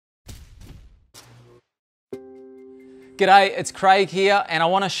G'day, it's Craig here, and I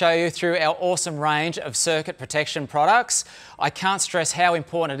want to show you through our awesome range of circuit protection products. I can't stress how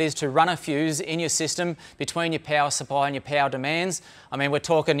important it is to run a fuse in your system between your power supply and your power demands. I mean, we're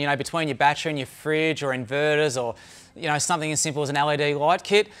talking, between your battery and your fridge or inverters or, something as simple as an LED light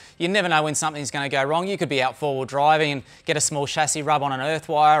kit. You never know when something's going to go wrong. You could be out four-wheel driving and get a small chassis rub on an earth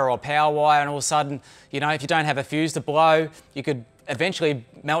wire or a power wire, and all of a sudden, if you don't have a fuse to blow, you could eventually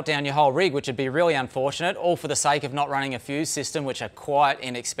melt down your whole rig, which would be really unfortunate, all for the sake of not running a fuse system, which are quite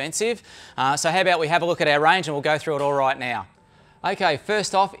inexpensive. So how about we have a look at our range and we'll go through it all right now. Okay,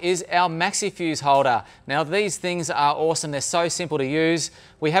 first off is our Maxi Fuse holder. Now these things are awesome, they're so simple to use.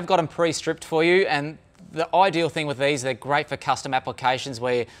 We have got them pre-stripped for you, and the ideal thing with these, they're great for custom applications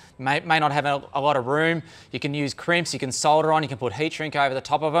where you may not have a lot of room. You can use crimps, you can solder on, you can put heat shrink over the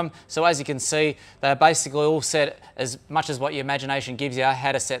top of them. So as you can see, they're basically all set as much as what your imagination gives you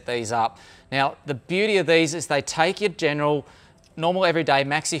how to set these up. Now, the beauty of these is they take your normal everyday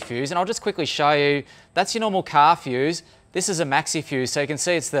Maxi Fuse, and I'll just quickly show you, that's your normal car fuse. This is a Maxi Fuse, so you can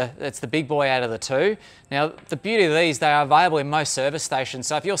see it's the big boy out of the two. Now, the beauty of these, they are available in most service stations.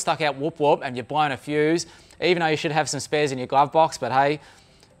 So if you're stuck out whoop whoop and you've blown a fuse, even though you should have some spares in your glove box, but hey,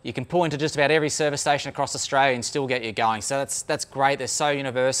 you can pull into just about every service station across Australia and still get you going. So that's great. They're so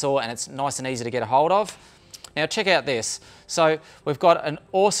universal and it's nice and easy to get a hold of. Now check out this. So we've got an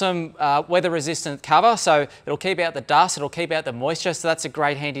awesome weather resistant cover, so it'll keep out the dust, it'll keep out the moisture, so that's a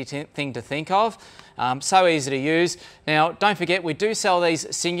great handy thing to think of. So easy to use. Now don't forget, we do sell these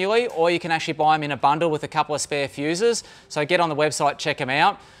singularly, or you can actually buy them in a bundle with a couple of spare fuses. So get on the website, check them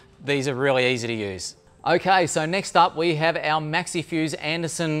out. These are really easy to use. Okay, so next up we have our Maxi Fuse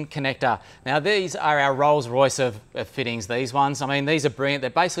Anderson connector. Now these are our Rolls Royce of fittings, these ones. I mean, these are brilliant. They're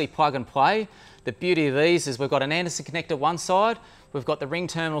basically plug and play. The beauty of these is we've got an Anderson connector one side, we've got the ring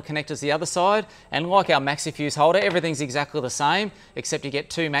terminal connectors the other side, and like our Maxi Fuse holder, everything's exactly the same, except you get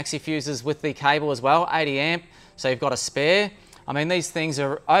two Maxi Fuses with the cable as well, 80 amp, so you've got a spare. I mean, these things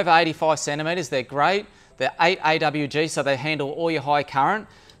are over 85 centimeters, they're great. They're 8 AWG, so they handle all your high current.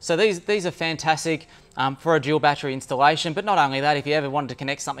 So these are fantastic for a dual battery installation, but not only that, if you ever wanted to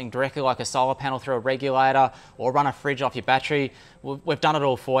connect something directly like a solar panel through a regulator or run a fridge off your battery, we've done it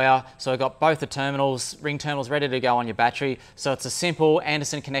all for you. So we've got both the ring terminals ready to go on your battery. So it's a simple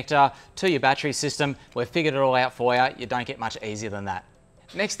Anderson connector to your battery system. We've figured it all out for you. You don't get much easier than that.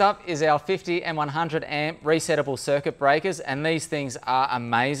 Next up is our 50 and 100 amp resettable circuit breakers, and these things are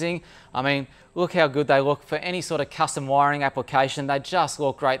amazing. I mean, look how good they look for any sort of custom wiring application. They just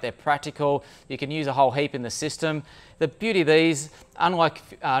look great, they're practical. You can use a whole heap in the system. The beauty of these, unlike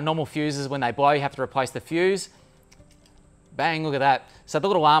normal fuses, when they blow, you have to replace the fuse. Bang, look at that. So the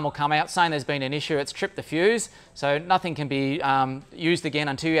little arm will come out saying there's been an issue, it's tripped the fuse. So nothing can be used again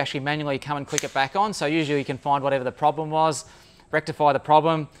until you actually manually come and click it back on. So usually you can find whatever the problem was, rectify the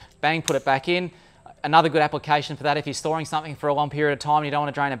problem, bang, put it back in. Another good application for that, if you're storing something for a long period of time and you don't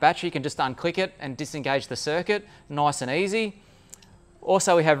want to drain a battery, you can just unclick it and disengage the circuit, nice and easy.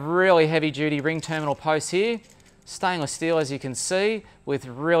 Also, we have really heavy duty ring terminal posts here, stainless steel as you can see, with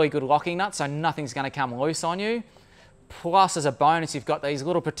really good locking nuts, so nothing's going to come loose on you. Plus, as a bonus, you've got these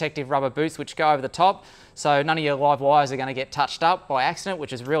little protective rubber boots which go over the top, so none of your live wires are going to get touched up by accident,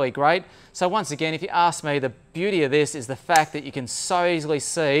 which is really great. So once again, if you ask me, the beauty of this is the fact that you can so easily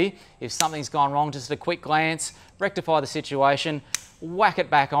see if something's gone wrong, just a quick glance, rectify the situation, whack it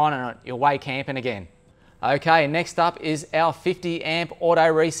back on, and you're away camping again. Okay, next up is our 50 amp auto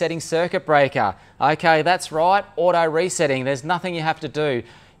resetting circuit breaker. Okay, that's right, auto resetting. There's nothing you have to do.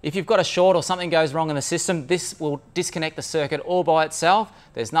 If you've got a short or something goes wrong in the system, this will disconnect the circuit all by itself.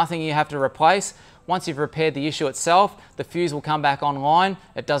 There's nothing you have to replace. Once you've repaired the issue itself, the fuse will come back online.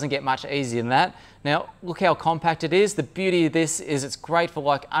 It doesn't get much easier than that. Now, look how compact it is. The beauty of this is it's great for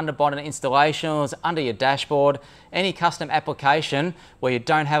like under-bonnet installations, under your dashboard, any custom application where you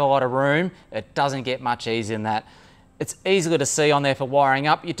don't have a lot of room, it doesn't get much easier than that. It's easy to see on there for wiring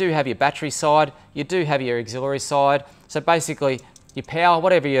up. You do have your battery side, you do have your auxiliary side. So basically, your power,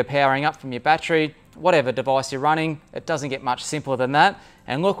 whatever you're powering up from your battery, whatever device you're running, it doesn't get much simpler than that.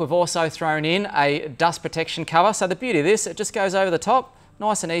 And look, we've also thrown in a dust protection cover. So the beauty of this, it just goes over the top,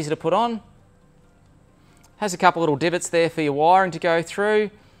 nice and easy to put on. Has a couple little divots there for your wiring to go through.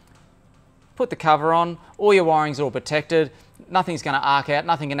 Put the cover on, all your wiring's all protected, nothing's going to arc out,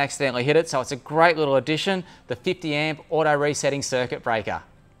 nothing can accidentally hit it, so it's a great little addition, the 50 amp auto resetting circuit breaker.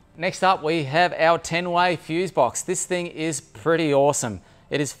 Next up, we have our 10-way fuse box. This thing is pretty awesome.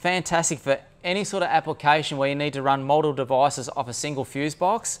 It is fantastic for any sort of application where you need to run multiple devices off a single fuse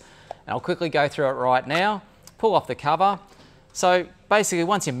box. And I'll quickly go through it right now. Pull off the cover. So basically,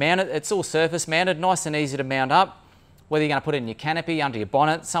 once you mount it, it's all surface mounted, nice and easy to mount up. whether you're going to put it in your canopy, under your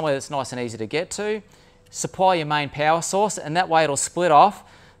bonnet, somewhere that's nice and easy to get to. Supply your main power source, and that way it'll split off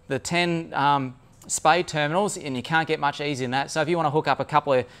the 10 spade terminals, and you can't get much easier than that. So if you want to hook up a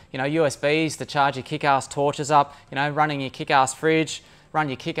couple of USBs to charge your KickAss torches up, running your KickAss fridge, run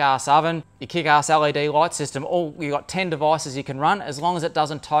your KickAss oven, your KickAss LED light system, you've got 10 devices you can run, as long as it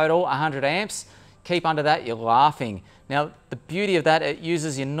doesn't total 100 amps. Keep under that, you're laughing. Now, the beauty of that, it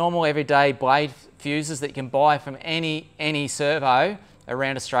uses your normal everyday blade fuses that you can buy from any servo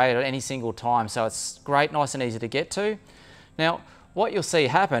around Australia at any single time. So it's great, nice and easy to get to. Now, what you'll see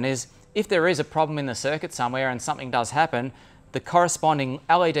happen is, if there is a problem in the circuit somewhere and something does happen, the corresponding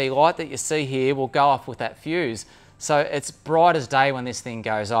LED light that you see here will go off with that fuse. So it's bright as day when this thing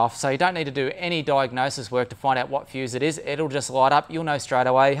goes off. So you don't need to do any diagnosis work to find out what fuse it is. It'll just light up. You'll know straight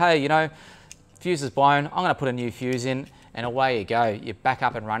away, hey, fuse is blown, I'm going to put a new fuse in, and away you go. You're back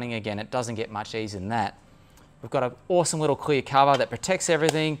up and running again. It doesn't get much easier than that. We've got an awesome little clear cover that protects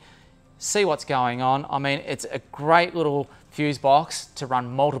everything. See what's going on. I mean, it's a great little fuse box to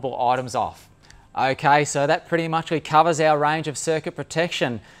run multiple items off. Okay, so that pretty much covers our range of circuit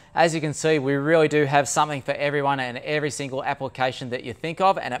protection. As you can see, we really do have something for everyone and every single application that you think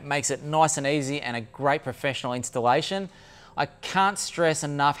of, and it makes it nice and easy and a great professional installation. I can't stress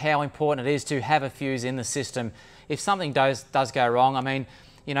enough how important it is to have a fuse in the system. If something does go wrong, I mean,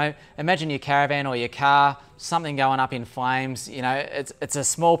 imagine your caravan or your car, something going up in flames, it's a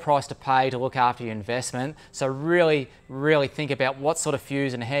small price to pay to look after your investment. So really, really think about what sort of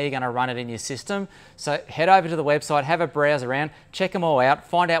fuse and how you're going to run it in your system. So head over to the website, have a browse around, check them all out,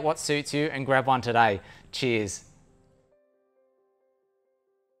 find out what suits you and grab one today. Cheers.